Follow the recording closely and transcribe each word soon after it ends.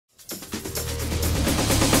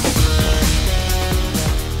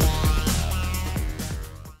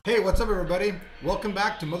Hey, what's up everybody? Welcome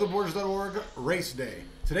back to Motherboards.org Race Day.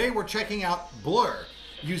 Today we're checking out Blur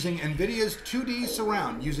using NVIDIA's 2D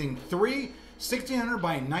surround using three 1600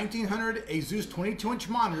 by 1900 ASUS 22-inch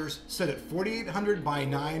monitors set at 4800 by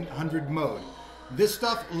 900 mode. This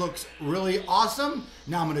stuff looks really awesome.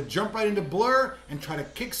 Now I'm going to jump right into Blur and try to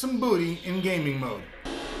kick some booty in gaming mode.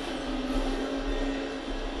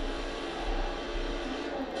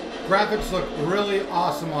 Graphics look really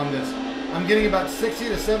awesome on this. I'm getting about 60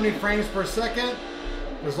 to 70 frames per second.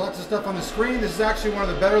 There's lots of stuff on the screen. This is actually one of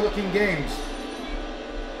the better looking games.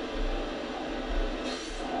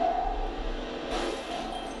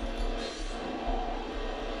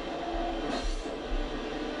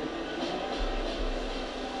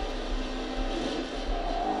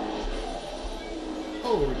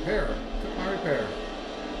 Oh, repair. Took my repair.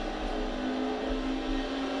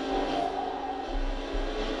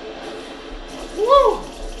 Woo!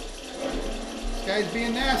 This guy's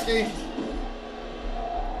being nasty.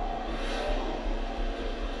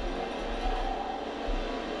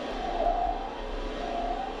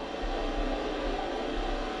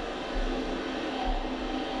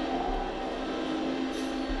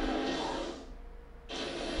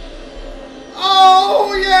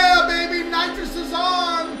 Oh yeah, baby! Nitrous is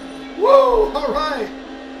on! Woo! Alright.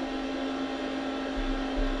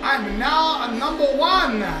 I'm now a number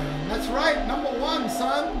one. That's right, number one,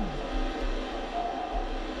 son.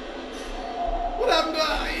 What happened to...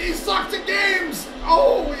 He sucked at games!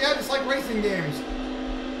 Oh, yeah, just like racing games.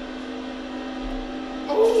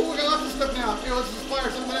 Oh, we got lots of stuff now. Here, let's just fire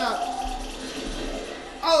something out.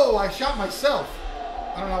 Oh, I shot myself.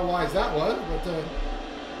 I don't know how wise that was, but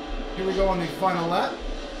here we go on the final lap.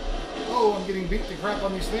 Oh, I'm getting beat to crap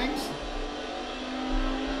on these things.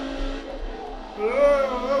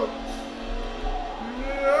 Oh,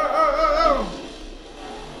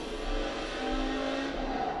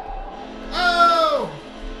 oh,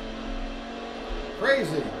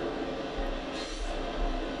 crazy.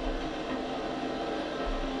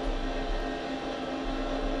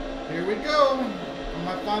 Here we go on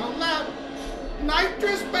my final lap.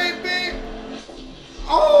 Nitrous, baby.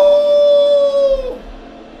 Oh,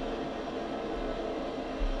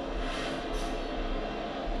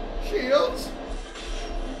 shields.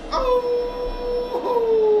 Oh,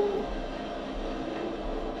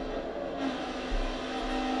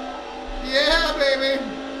 yeah, baby.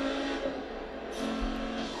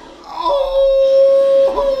 Oh,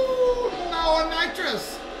 no,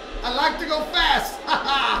 nitrous. I like to go fast.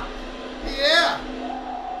 Yeah.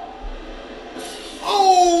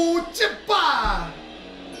 Oh, chippa.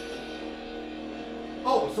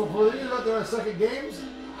 Oh, so for the you out there that suck at games,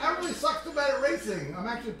 I don't really suck too bad at racing. I'm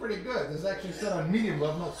actually pretty good. This is actually set on medium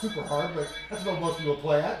level, not super hard, but that's what most people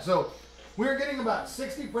play at. So we're getting about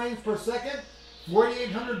 60 frames per second,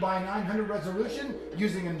 4800 by 900 resolution,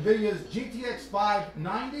 using NVIDIA's GTX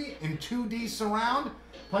 590 in 2D surround,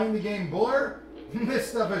 playing the game Blur. This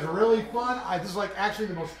stuff is really fun. This is like actually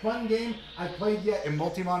the most fun game I've played yet in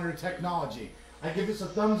multi-monitor technology. I give this a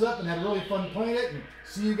thumbs up and had really fun playing it, and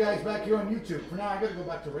see you guys back here on YouTube. For now, I gotta go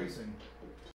back to racing.